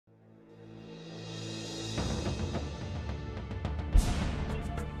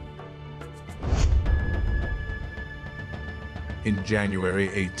In January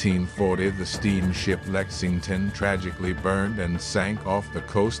 1840, the steamship Lexington tragically burned and sank off the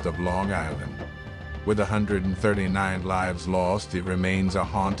coast of Long Island. With 139 lives lost, it remains a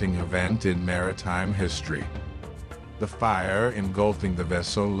haunting event in maritime history. The fire engulfing the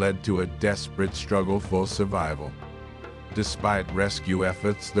vessel led to a desperate struggle for survival. Despite rescue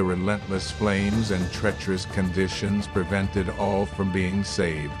efforts, the relentless flames and treacherous conditions prevented all from being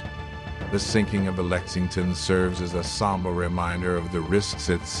saved. The sinking of the Lexington serves as a somber reminder of the risks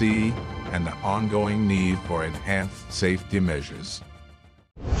at sea and the ongoing need for enhanced safety measures.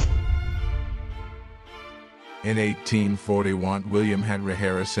 In 1841, William Henry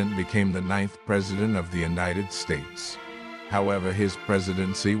Harrison became the 9th President of the United States. However, his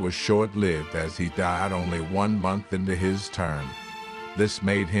presidency was short-lived as he died only 1 month into his term. This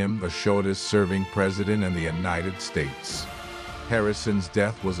made him the shortest-serving president in the United States. Harrison's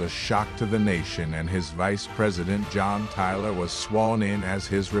death was a shock to the nation, and his vice president, John Tyler, was sworn in as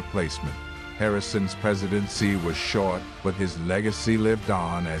his replacement. Harrison's presidency was short, but his legacy lived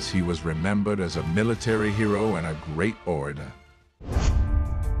on as he was remembered as a military hero and a great orator.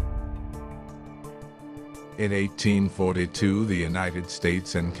 In 1842, the United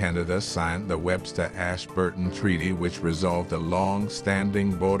States and Canada signed the Webster-Ashburton Treaty, which resolved a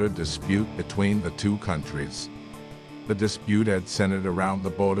long-standing border dispute between the two countries. The dispute had centered around the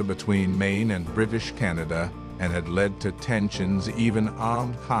border between Maine and British Canada and had led to tensions, even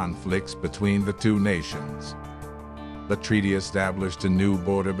armed conflicts between the two nations. The treaty established a new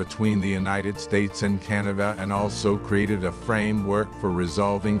border between the United States and Canada and also created a framework for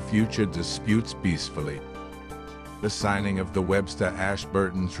resolving future disputes peacefully. The signing of the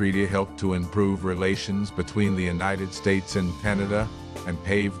Webster-Ashburton Treaty helped to improve relations between the United States and Canada and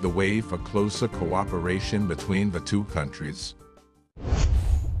paved the way for closer cooperation between the two countries.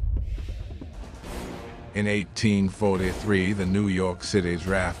 In 1843, the New York City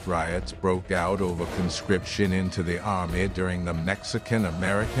draft riots broke out over conscription into the Army during the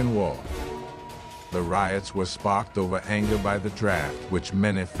Mexican-American War. The riots were sparked over anger by the draft, which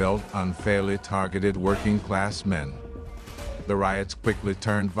many felt unfairly targeted working-class men. The riots quickly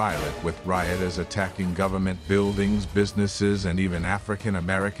turned violent, with rioters attacking government buildings, businesses, and even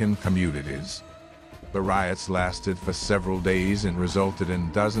African-American communities. The riots lasted for several days and resulted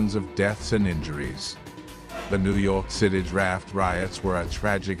in dozens of deaths and injuries. The New York City draft riots were a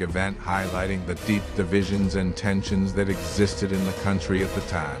tragic event highlighting the deep divisions and tensions that existed in the country at the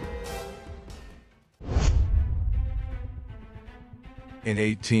time. In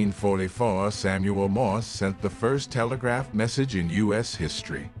 1844, Samuel Morse sent the first telegraph message in U.S.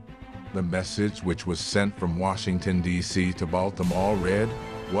 history. The message, which was sent from Washington, D.C. to Baltimore, read,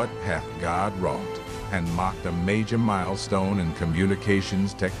 "What hath God wrought?" and marked a major milestone in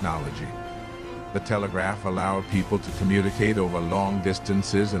communications technology. The telegraph allowed people to communicate over long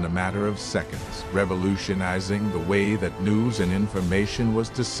distances in a matter of seconds, revolutionizing the way that news and information was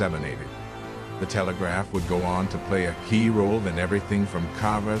disseminated. The telegraph would go on to play a key role in everything from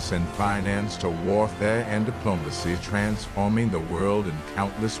commerce and finance to warfare and diplomacy, transforming the world in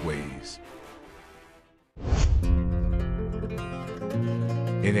countless ways.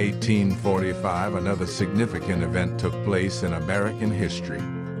 In 1845, another significant event took place in American history.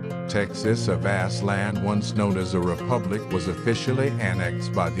 Texas, a vast land once known as a republic, was officially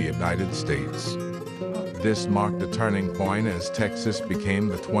annexed by the United States. This marked a turning point as Texas became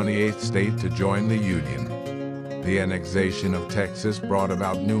the 28th state to join the Union. The annexation of Texas brought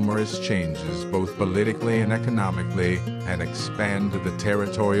about numerous changes, both politically and economically, and expanded the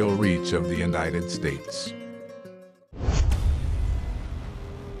territorial reach of the United States.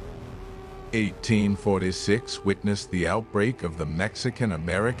 1846 witnessed the outbreak of the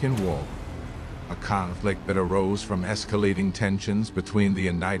Mexican-American War, a conflict that arose from escalating tensions between the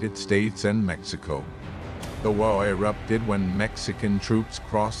United States and Mexico. The war erupted when Mexican troops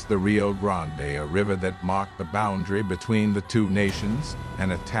crossed the Rio Grande, a river that marked the boundary between the two nations,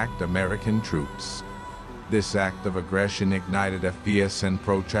 and attacked American troops. This act of aggression ignited a fierce and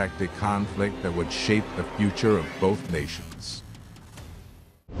protracted conflict that would shape the future of both nations.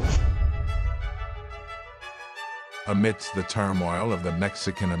 Amidst the turmoil of the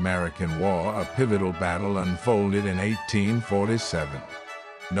Mexican-American War, a pivotal battle unfolded in 1847.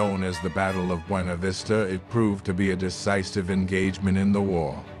 Known as the Battle of Buena Vista, it proved to be a decisive engagement in the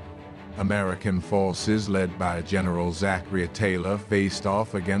war. American forces led by General Zachary Taylor faced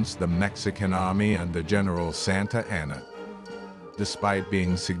off against the Mexican army under General Santa Anna. Despite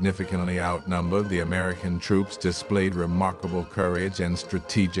being significantly outnumbered, the American troops displayed remarkable courage and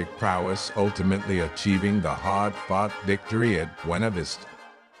strategic prowess, ultimately achieving the hard-fought victory at Buena Vista.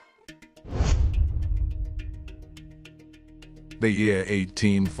 The year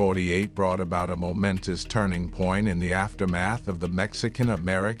 1848 brought about a momentous turning point in the aftermath of the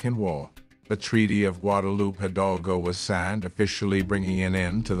Mexican-American War. The Treaty of Guadalupe Hidalgo was signed, officially bringing an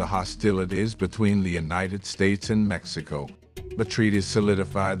end to the hostilities between the United States and Mexico. The treaty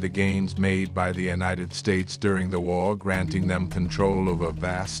solidified the gains made by the United States during the war, granting them control over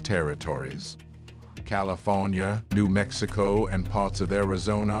vast territories. California, New Mexico, and parts of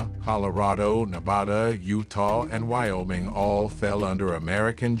Arizona, Colorado, Nevada, Utah, and Wyoming all fell under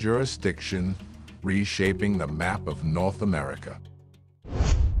American jurisdiction, reshaping the map of North America.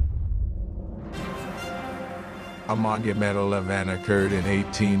 A monumental event occurred in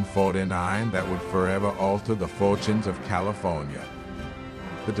 1849 that would forever alter the fortunes of California.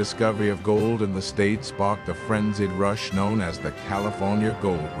 The discovery of gold in the state sparked a frenzied rush known as the California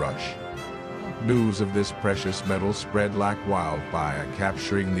Gold Rush. News of this precious metal spread like wildfire,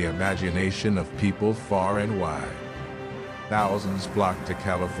 capturing the imagination of people far and wide. Thousands flocked to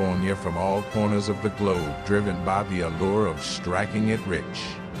California from all corners of the globe, driven by the allure of striking it rich.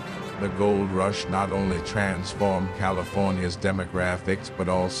 The gold rush not only transformed California's demographics but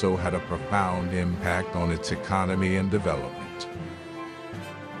also had a profound impact on its economy and development.